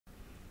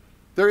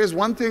There is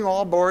one thing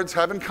all boards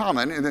have in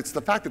common, and it's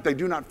the fact that they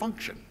do not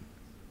function.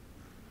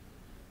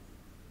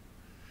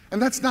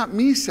 And that's not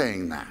me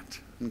saying that,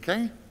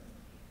 okay?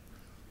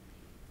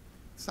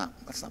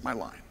 That's not my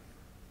line.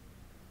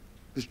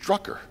 It's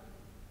Drucker,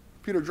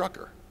 Peter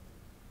Drucker.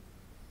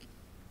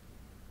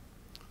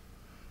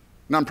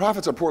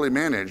 Nonprofits are poorly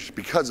managed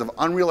because of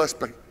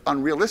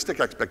unrealistic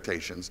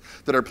expectations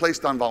that are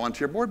placed on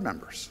volunteer board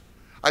members.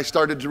 I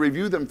started to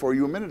review them for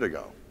you a minute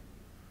ago.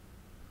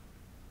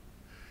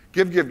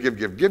 Give,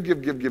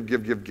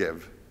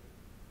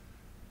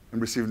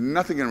 and receive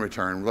nothing in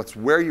return. Let's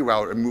wear you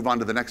out and move on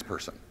to the next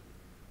person.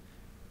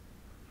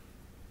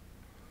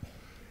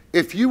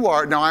 If you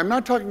are, now I'm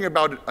not talking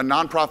about a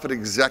nonprofit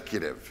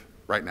executive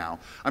right now.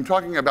 I'm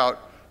talking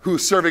about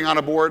who's serving on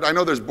a board. I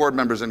know there's board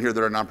members in here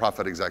that are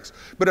nonprofit execs.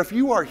 But if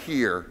you are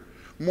here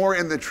more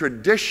in the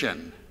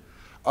tradition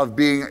of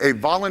being a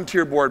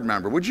volunteer board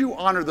member, would you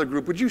honor the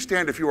group? Would you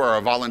stand if you are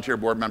a volunteer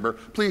board member?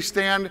 Please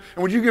stand.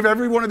 And would you give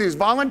every one of these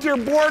volunteer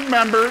board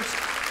members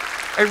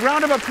a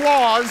round of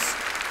applause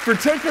for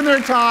taking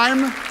their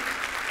time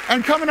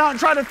and coming out and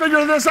trying to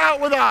figure this out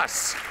with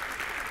us?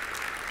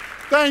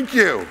 Thank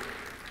you.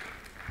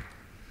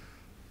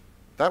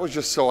 That was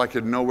just so I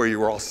could know where you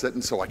were all sitting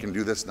so I can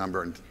do this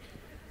number. And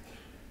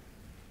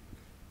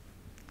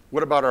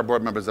what about our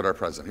board members that are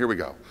present? Here we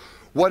go.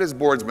 What is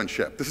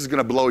boardsmanship? This is going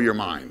to blow your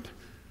mind.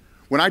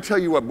 When I tell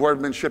you what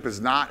boardsmanship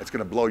is not, it's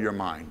going to blow your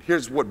mind.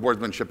 Here's what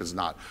boardsmanship is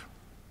not.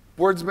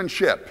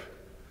 Boardsmanship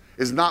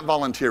is not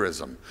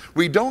volunteerism.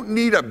 We don't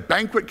need a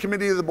banquet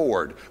committee of the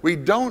board. We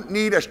don't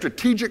need a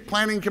strategic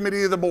planning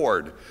committee of the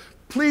board.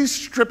 Please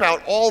strip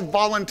out all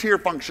volunteer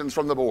functions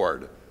from the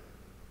board.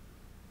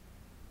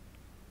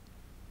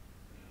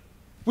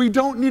 We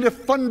don't need a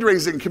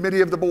fundraising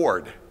committee of the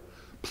board.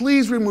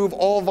 Please remove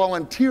all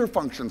volunteer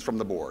functions from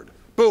the board.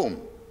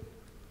 Boom.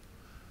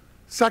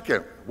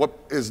 Second,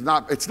 it's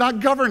not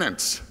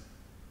governance.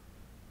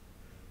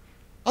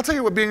 I'll tell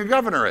you what being a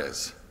governor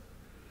is.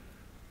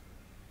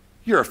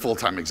 You're a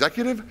full-time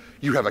executive,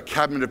 you have a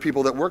cabinet of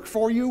people that work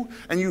for you,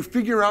 and you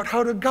figure out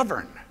how to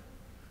govern.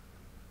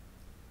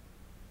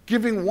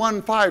 Giving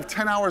 1, 5,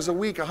 10 hours a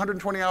week,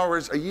 120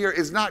 hours a year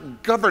is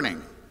not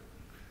governing.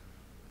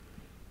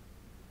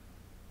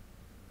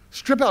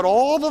 Strip out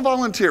all the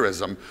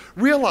volunteerism,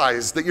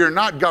 realize that you're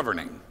not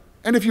governing.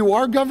 And if you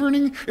are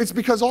governing, it's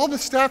because all the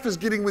staff is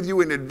getting with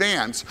you in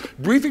advance,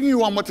 briefing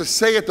you on what to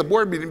say at the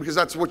board meeting because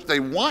that's what they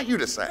want you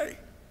to say.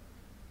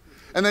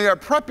 And they are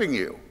prepping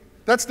you.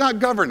 That's not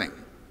governing.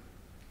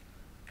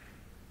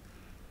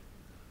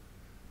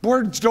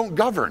 Boards don't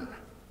govern.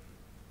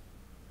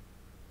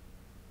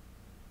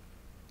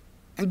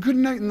 And good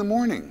night in the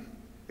morning.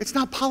 It's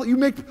not policy.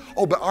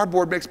 But our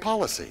board makes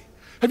policy.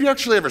 Have you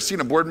actually ever seen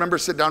a board member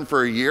sit down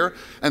for a year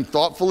and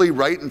thoughtfully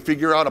write and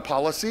figure out a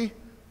policy?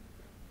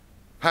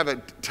 Have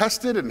it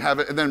tested and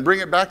then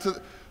bring it back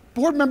to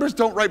board members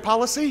don't write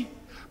policy.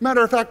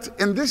 Matter of fact,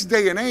 in this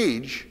day and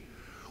age,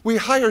 we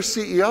hire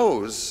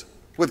CEOs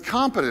with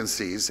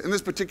competencies in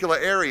this particular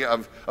area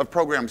of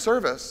program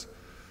service.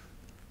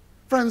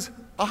 Friends,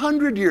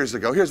 100 years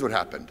ago, here's what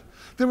happened.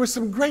 There were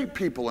some great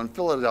people in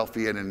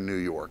Philadelphia and in New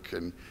York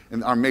and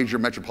in our major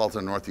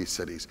metropolitan Northeast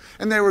cities,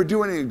 and they were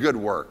doing good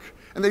work.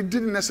 And they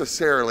didn't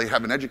necessarily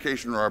have an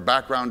education or a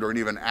background or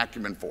even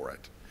acumen for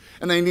it.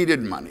 And they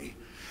needed money.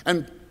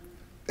 And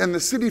the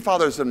city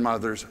fathers and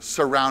mothers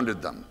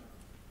surrounded them.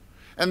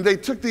 And they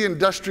took the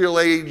industrial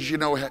age,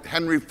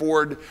 Henry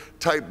Ford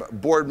type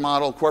board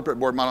model, corporate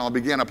board model, and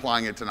began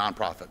applying it to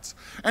nonprofits.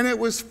 And it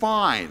was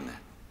fine.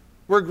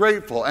 We're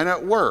grateful, and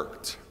it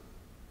worked.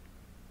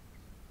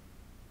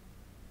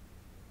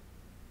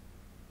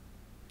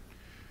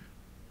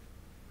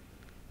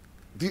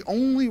 The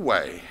only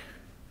way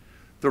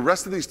the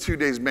rest of these 2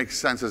 days make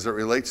sense as it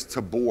relates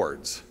to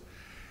boards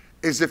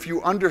is if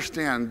you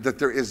understand that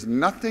there is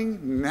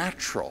nothing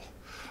natural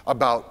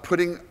about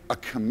putting a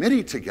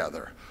committee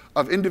together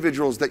of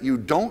individuals that you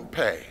don't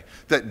pay,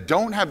 that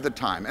don't have the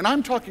time. And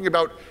I'm talking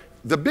about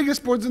the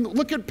biggest boards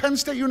look at Penn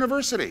State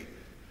University.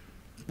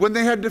 When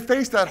they had to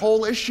face that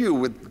whole issue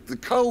with the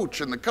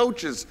coach and the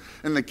coaches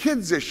and the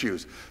kids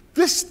issues,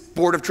 this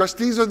board of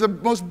trustees are the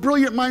most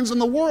brilliant minds in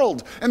the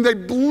world, and they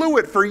blew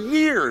it for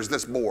years,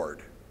 this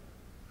board.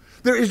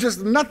 There is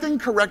just nothing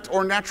correct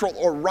or natural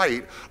or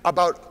right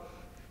about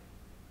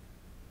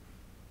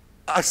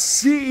a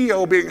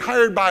CEO being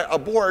hired by a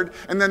board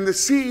and then the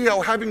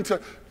CEO having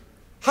to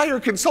hire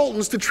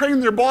consultants to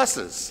train their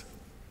bosses.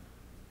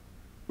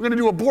 We're going to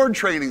do a board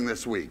training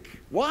this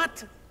week.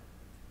 What?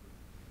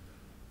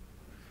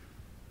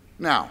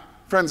 Now,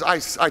 friends, I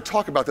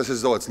talk about this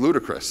as though it's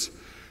ludicrous.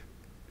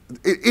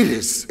 It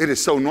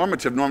is so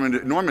normative.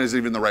 Norman isn't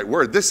even the right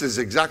word. This is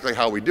exactly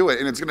how we do it,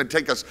 and it's going to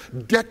take us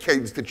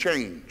decades to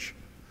change.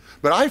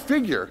 But I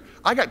figure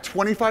I got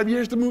 25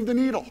 years to move the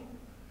needle,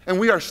 and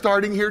we are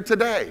starting here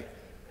today.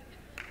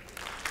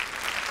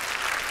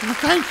 Well,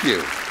 thank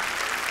you.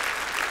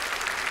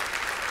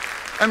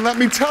 And let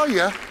me tell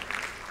you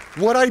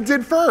what I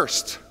did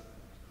first.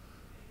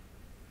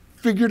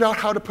 Figured out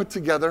how to put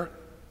together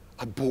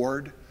a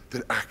board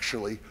that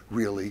actually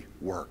really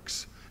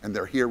works. And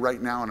they're here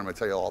right now, and I'm going to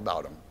tell you all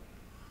about them.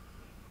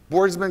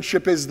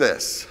 Boardsmanship is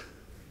this.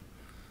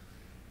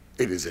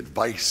 It is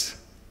advice,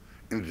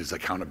 and it is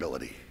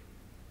accountability.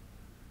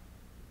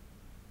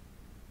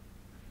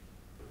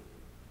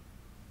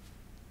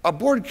 A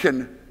board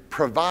can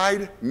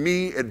provide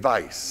me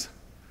advice.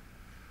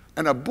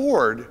 And a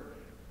board,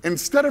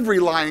 instead of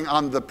relying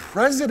on the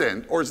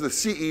president or the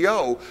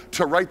CEO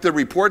to write the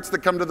reports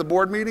that come to the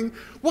board meeting,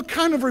 what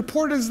kind of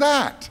report is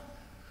that?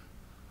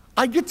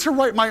 I get to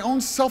write my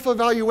own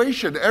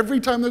self-evaluation every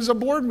time there's a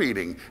board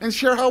meeting and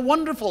share how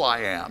wonderful I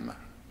am.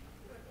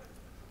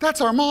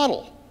 That's our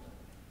model.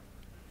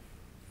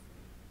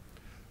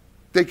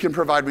 They can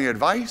provide me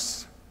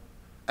advice,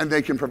 and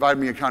they can provide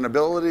me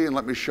accountability, and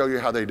let me show you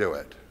how they do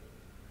it.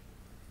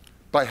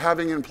 By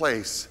having in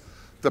place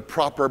the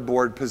proper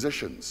board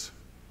positions.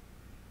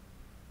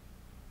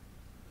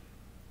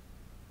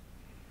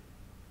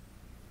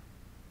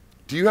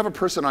 Do you have a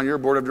person on your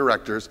board of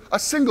directors, a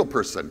single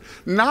person,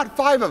 not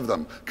 5 of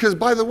them? Because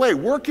by the way,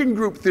 working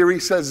group theory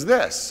says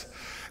this: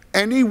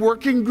 any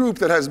working group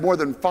that has more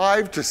than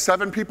 5 to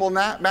 7 people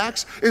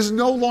max is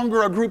no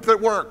longer a group that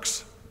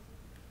works.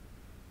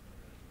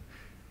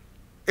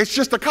 It's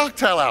just a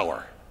cocktail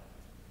hour.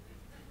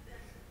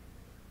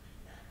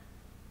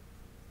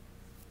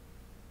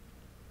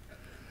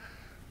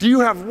 Do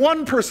you have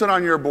one person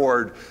on your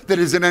board that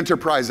is an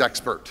enterprise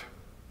expert?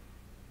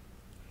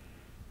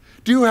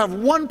 Do you have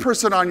one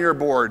person on your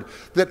board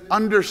that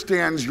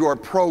understands your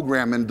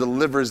program and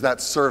delivers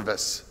that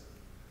service,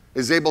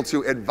 is able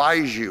to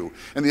advise you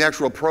in the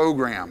actual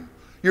program,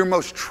 your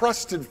most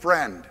trusted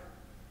friend?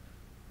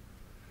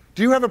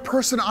 Do you have a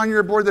person on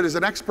your board that is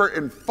an expert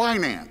in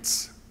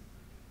finance?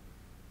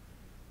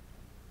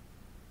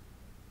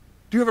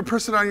 Do you have a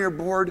person on your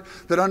board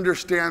that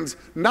understands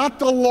not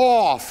the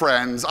law,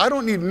 friends? I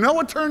don't need no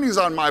attorneys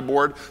on my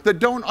board that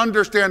don't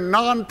understand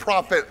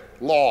nonprofit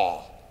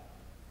law.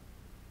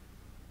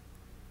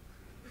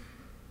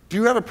 Do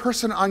you have a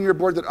person on your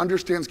board that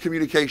understands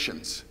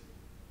communications?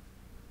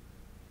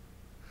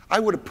 I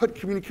would have put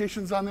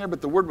communications on there, but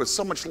the word was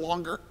so much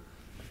longer.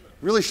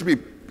 Really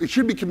it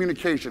should be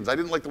communications. I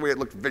didn't like the way it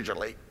looked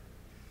visually.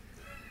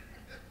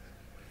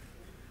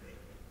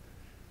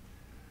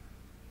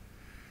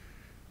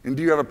 And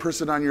do you have a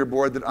person on your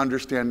board that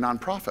understands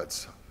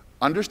nonprofits?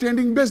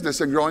 Understanding business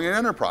and growing an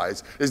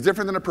enterprise is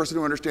different than a person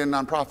who understands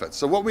nonprofits.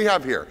 So what we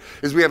have here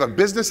is we have a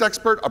business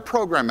expert, a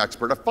program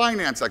expert, a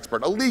finance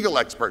expert, a legal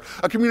expert,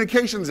 a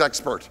communications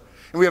expert,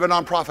 and we have a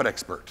nonprofit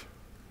expert.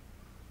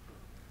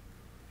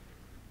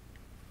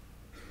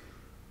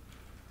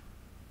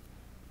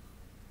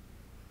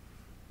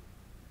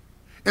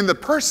 In the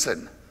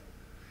personhood,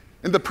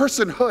 in the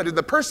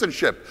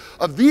personship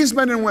of these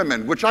men and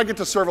women, which I get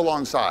to serve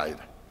alongside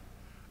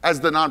as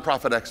the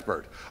nonprofit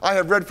expert. I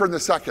have Redfern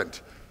II,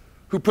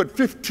 who put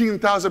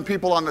 15,000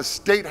 people on the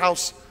State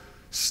House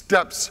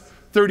steps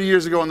 30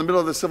 years ago in the middle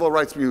of the Civil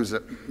Rights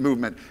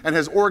movement and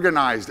has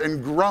organized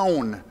and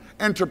grown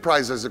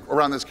enterprises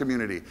around this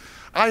community.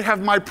 I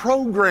have my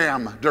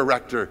program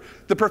director,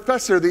 the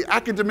professor, the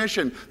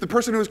academician, the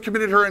person who has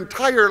committed her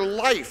entire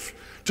life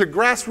to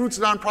grassroots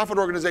nonprofit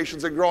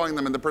organizations and growing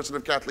them in the person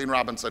of Kathleen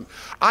Robinson.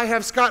 I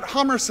have Scott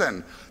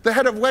Hummerson, the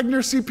head of Wegner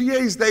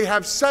CPAs. They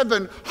have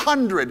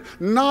 700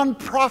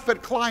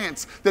 nonprofit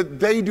clients that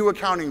they do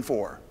accounting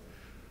for.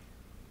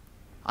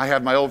 I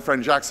have my old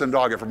friend Jackson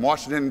Doggett from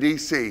Washington,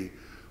 D.C.,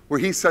 where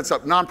he sets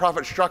up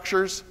nonprofit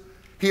structures.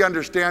 He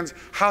understands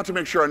how to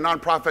make sure a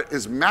nonprofit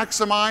is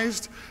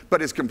maximized,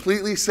 but is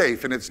completely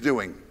safe in its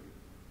doing.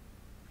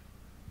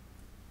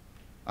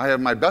 I have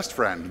my best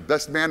friend,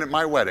 best man at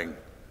my wedding,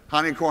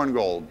 Honey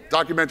Korngold,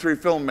 documentary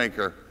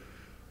filmmaker.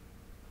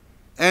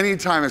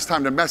 Anytime it's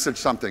time to message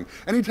something,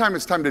 anytime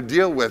it's time to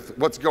deal with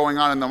what's going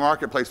on in the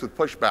marketplace with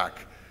pushback,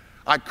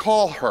 I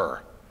call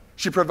her.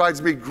 She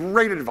provides me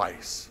great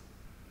advice.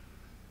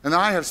 And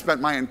I have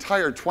spent my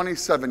entire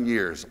 27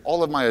 years,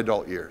 all of my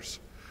adult years,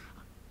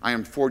 I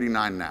am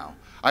 49 now,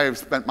 I have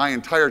spent my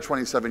entire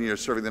 27 years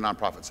serving the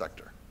nonprofit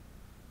sector.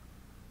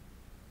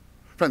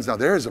 Friends, now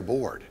there is a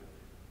board.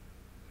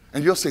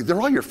 And you'll say, they're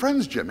all your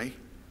friends, Jimmy.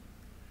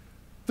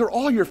 They're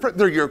all your friends.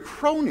 They're your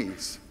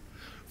cronies.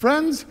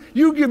 Friends,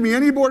 you give me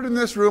any board in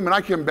this room and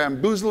I can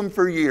bamboozle them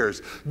for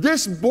years.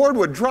 This board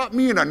would drop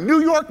me in a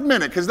New York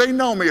minute because they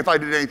know me if I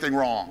did anything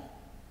wrong.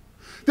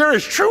 There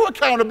is true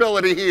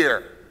accountability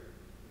here.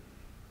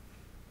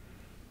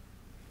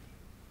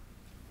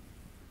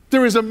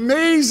 There is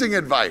amazing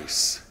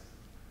advice.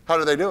 How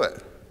do they do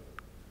it?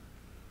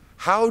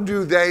 How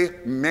do they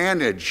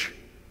manage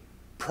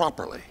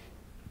properly?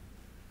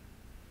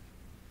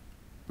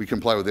 We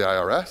comply with the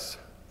IRS.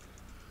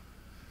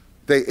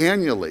 They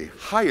annually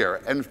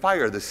hire and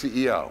fire the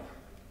CEO.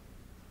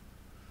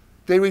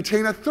 They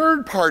retain a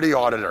third-party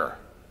auditor.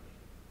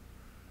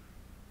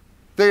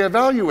 They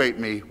evaluate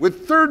me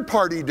with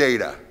third-party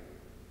data.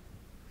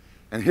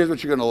 And here's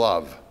what you're going to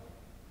love.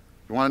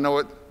 You want to know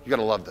what? You're going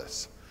to love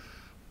this.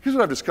 Here's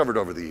what I've discovered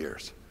over the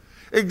years.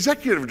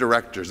 Executive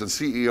directors and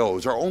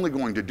CEOs are only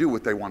going to do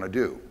what they want to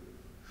do.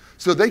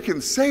 So they can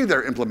say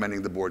they're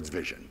implementing the board's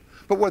vision.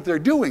 But what they're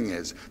doing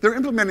is they're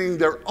implementing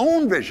their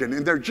own vision,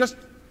 and they're just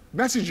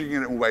messaging it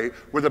in a way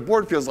where the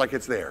board feels like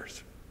it's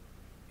theirs.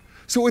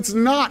 So it's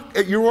not,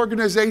 at your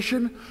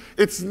organization,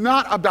 it's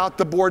not about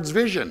the board's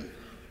vision.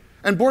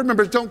 And board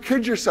members, don't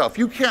kid yourself.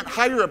 You can't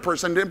hire a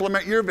person to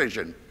implement your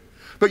vision.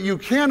 But you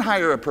can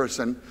hire a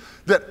person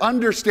that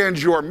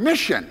understands your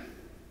mission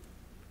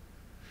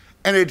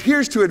and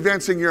adheres to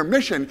advancing your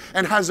mission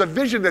and has a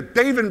vision that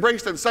they've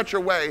embraced in such a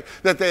way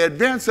that they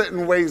advance it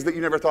in ways that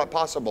you never thought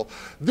possible.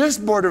 This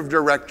board of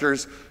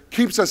directors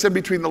keeps us in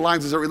between the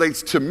lines as it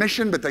relates to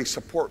mission, but they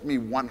support me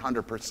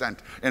 100%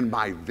 in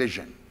my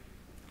vision.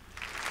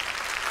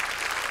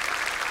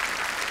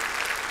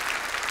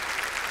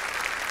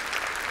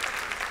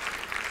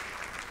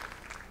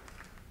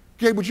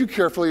 Gabe, would you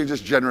carefully and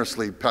just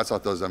generously pass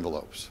out those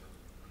envelopes?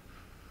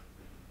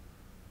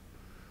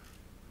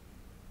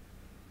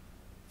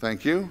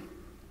 Thank you.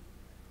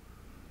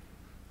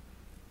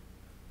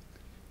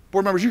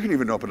 Board members, you can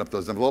even open up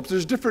those envelopes.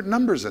 There's different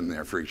numbers in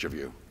there for each of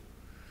you.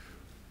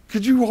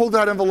 Could you hold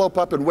that envelope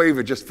up and wave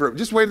it just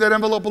wave that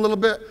envelope a little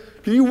bit?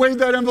 Can you wave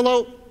that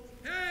envelope?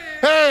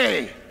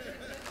 Hey!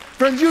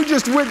 Friends, you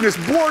just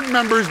witnessed board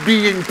members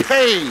being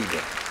paid.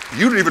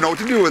 You don't even know what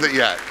to do with it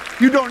yet.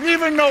 You don't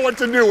even know what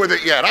to do with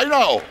it yet. I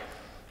know.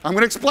 I'm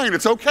going to explain.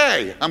 It's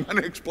okay. I'm going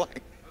to explain.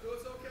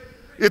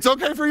 It's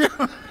okay for you?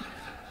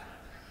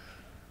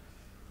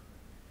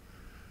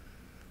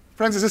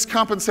 Friends, is this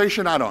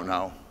compensation? I don't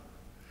know.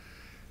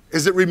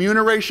 Is it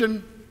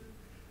remuneration?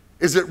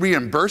 Is it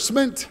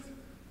reimbursement?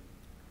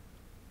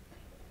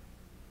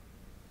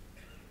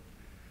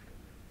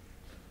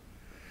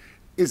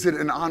 Is it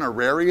an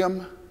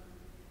honorarium?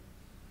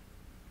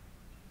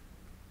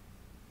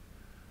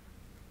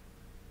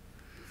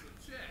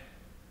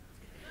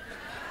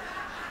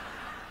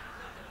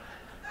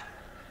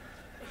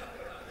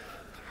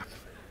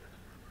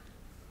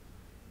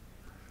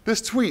 This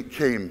tweet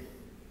came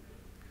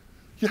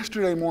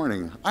yesterday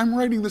morning. I'm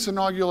writing this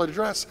inaugural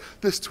address.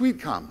 This tweet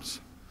comes.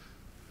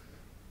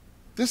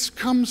 This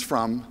comes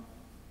from,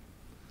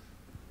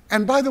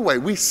 and by the way,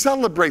 we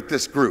celebrate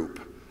this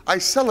group. I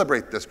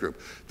celebrate this group.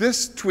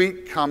 This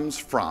tweet comes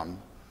from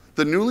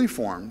the newly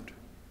formed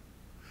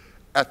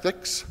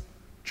Ethics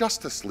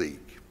Justice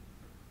League.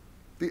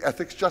 The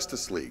Ethics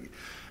Justice League.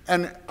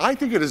 And I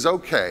think it is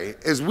okay,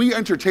 as we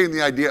entertain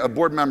the idea of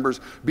board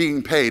members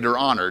being paid or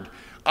honored,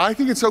 I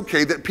think it's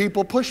okay that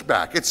people push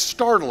back. It's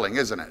startling,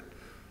 isn't it?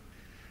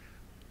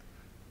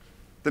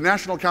 The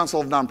National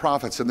Council of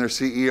Nonprofits and their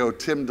CEO,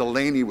 Tim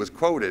Delaney, was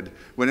quoted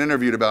when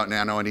interviewed about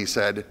Nano, and he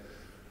said,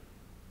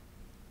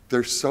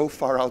 they're so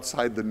far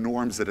outside the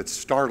norms that it's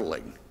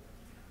startling.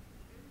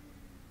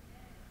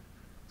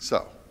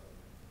 So,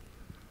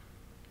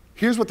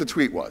 here's what the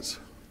tweet was.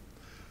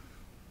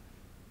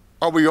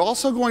 Are we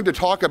also going to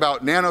talk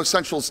about Nano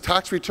Central's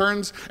tax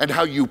returns and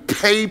how you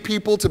pay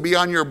people to be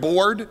on your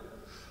board?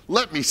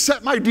 Let me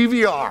set my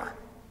DVR.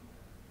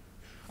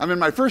 I'm in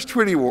my first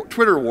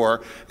Twitter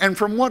war, and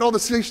from what all the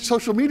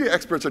social media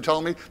experts are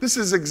telling me, this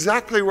is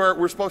exactly where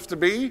we're supposed to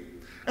be,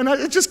 and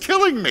it's just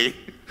killing me.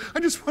 I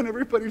just want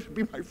everybody to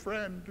be my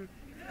friend.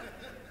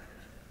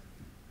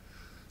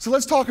 So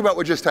let's talk about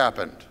what just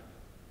happened.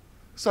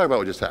 Let's talk about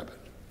what just happened.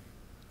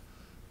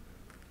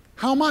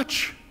 How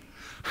much?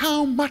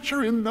 How much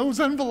are in those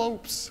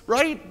envelopes,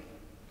 right?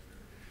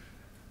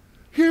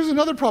 Here's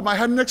another problem. I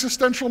had an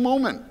existential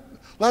moment.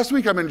 Last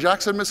week, I'm in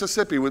Jackson,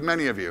 Mississippi with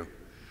many of you,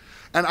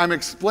 and I'm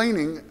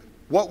explaining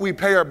what we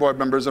pay our board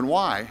members and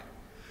why.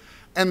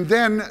 And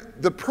then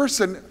the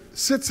person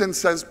sits and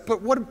says,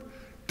 but what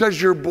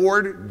does your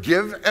board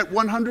give at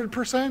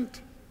 100%?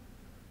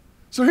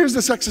 So here's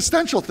this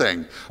existential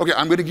thing. Okay,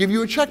 I'm going to give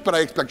you a check, but I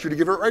expect you to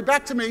give it right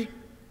back to me.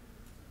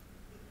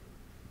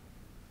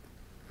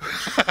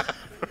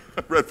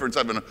 Redford's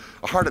having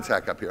a heart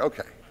attack up here.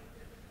 Okay.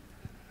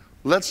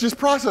 Let's just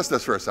process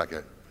this for a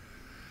second.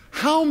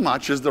 How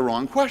much is the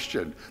wrong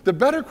question? The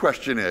better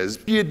question is,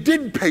 if you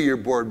did pay your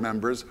board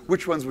members,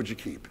 which ones would you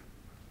keep?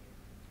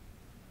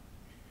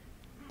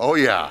 Oh,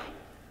 yeah.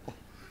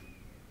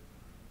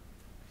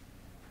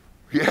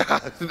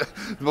 Yeah.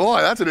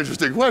 Boy, that's an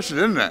interesting question,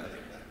 isn't it?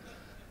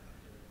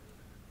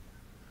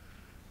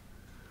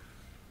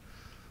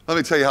 Let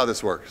me tell you how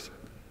this works.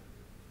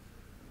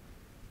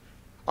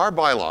 Our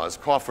bylaws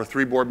call for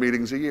 3 board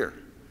meetings a year.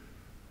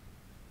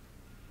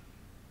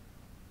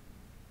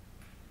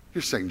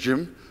 You're saying,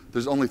 Jim,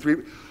 there's only 3.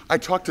 I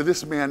talk to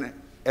this man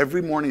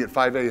every morning at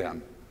 5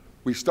 a.m.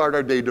 We start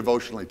our day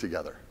devotionally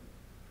together.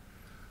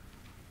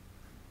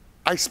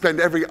 I spend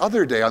every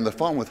other day on the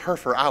phone with her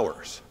for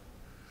hours.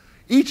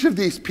 Each of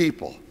these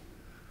people,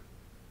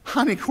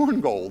 Honey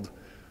Korngold,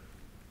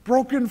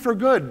 broken for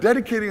good,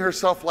 dedicating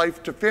herself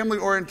life to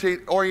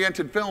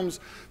family-oriented films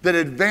that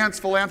advance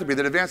philanthropy,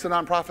 that advance the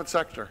nonprofit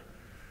sector.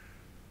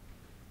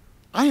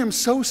 I am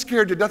so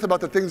scared to death about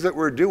the things that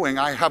we're doing.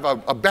 I have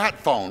a bat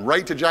phone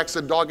right to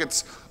Jackson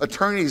Doggett's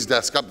attorney's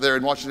desk up there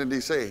in Washington,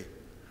 D.C.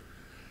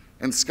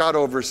 And Scott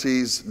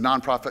oversees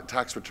nonprofit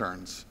tax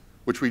returns,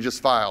 which we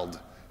just filed,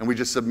 and we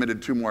just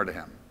submitted 2 more to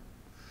him.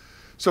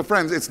 So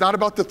friends, it's not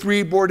about the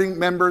 3 board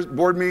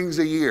meetings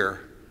a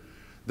year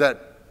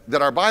that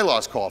our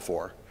bylaws call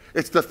for.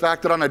 It's the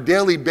fact that on a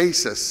daily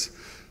basis,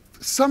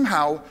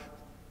 somehow,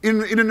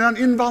 in an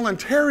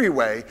involuntary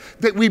way,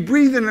 that we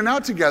breathe in and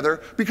out together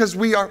because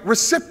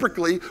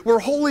we're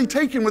wholly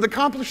taken with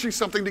accomplishing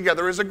something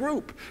together as a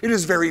group. It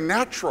is very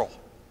natural.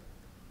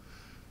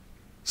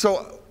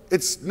 So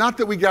it's not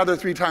that we gather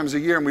 3 times a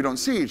year and we don't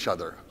see each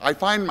other. I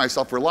find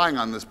myself relying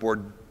on this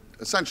board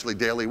essentially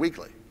daily,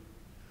 weekly.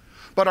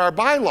 But our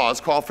bylaws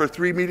call for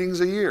 3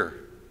 meetings a year.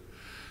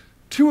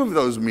 2 of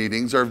those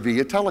meetings are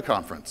via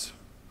teleconference.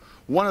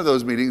 1 of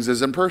those meetings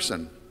is in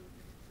person.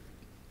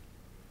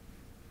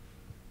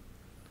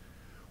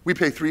 We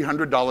pay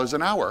 $300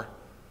 an hour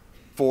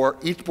for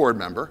each board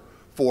member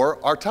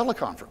for our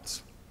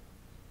teleconference,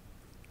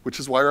 which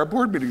is why our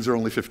board meetings are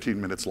only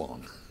 15 minutes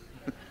long.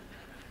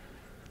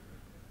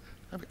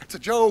 I mean, it's a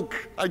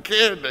joke, I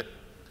kid.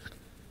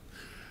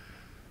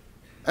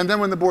 And then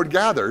when the board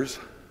gathers,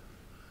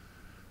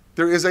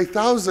 there is a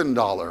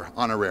 $1,000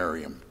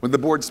 honorarium when the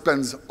board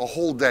spends a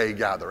whole day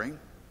gathering.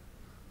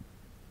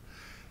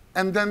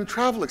 And then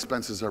travel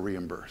expenses are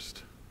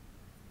reimbursed.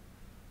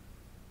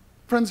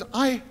 Friends,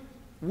 our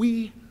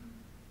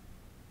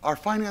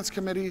finance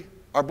committee,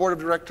 our board of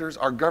directors,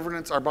 our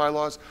governance, our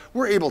bylaws,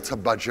 we're able to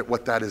budget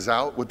what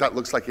that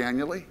looks like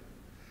annually.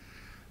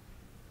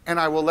 And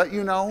I will let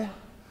you know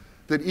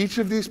that each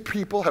of these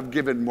people have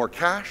given more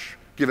cash,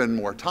 given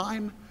more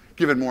time,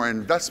 given more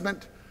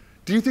investment.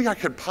 Do you think I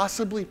could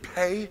possibly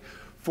pay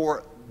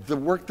for the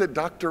work that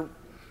Dr.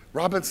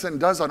 Robinson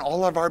does on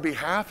all of our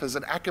behalf as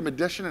an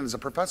academician and as a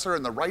professor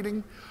in the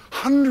writing?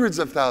 Hundreds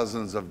of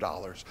thousands of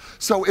dollars.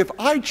 So if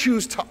I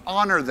choose to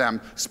honor them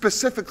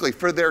specifically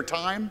for their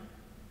time,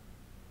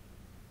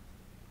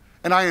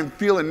 and I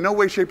feel in no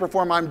way, shape, or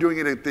form I'm doing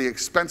it at the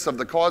expense of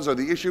the cause or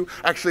the issue,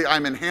 actually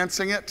I'm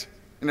enhancing it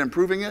and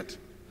improving it,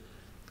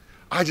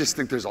 I just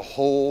think there's a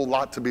whole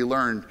lot to be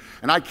learned.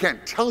 And I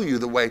can't tell you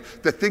the way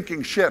the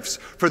thinking shifts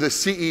for the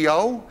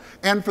CEO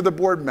and for the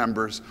board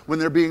members when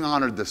they're being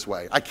honored this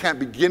way. I can't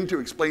begin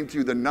to explain to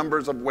you the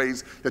numbers of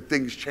ways that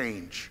things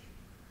change.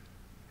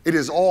 It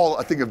is all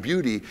a thing of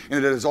beauty,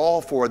 and it is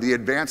all for the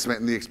advancement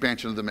and the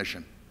expansion of the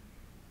mission.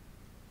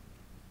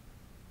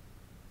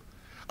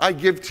 I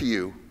give to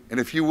you, and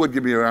if you would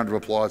give me a round of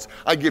applause,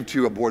 I give to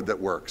you a board that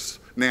works.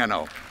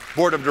 Nano,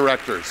 Board of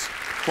Directors,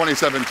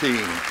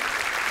 2017.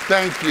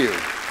 Thank you.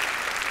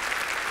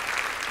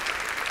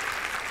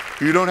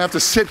 You don't have to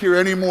sit here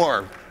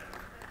anymore.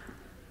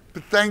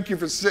 But thank you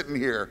for sitting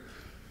here.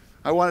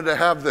 I wanted to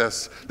have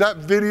this. That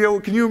video,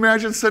 can you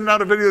imagine sending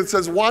out a video that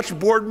says, watch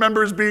board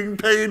members being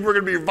paid, we're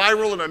going to be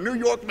viral in a New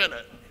York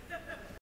minute?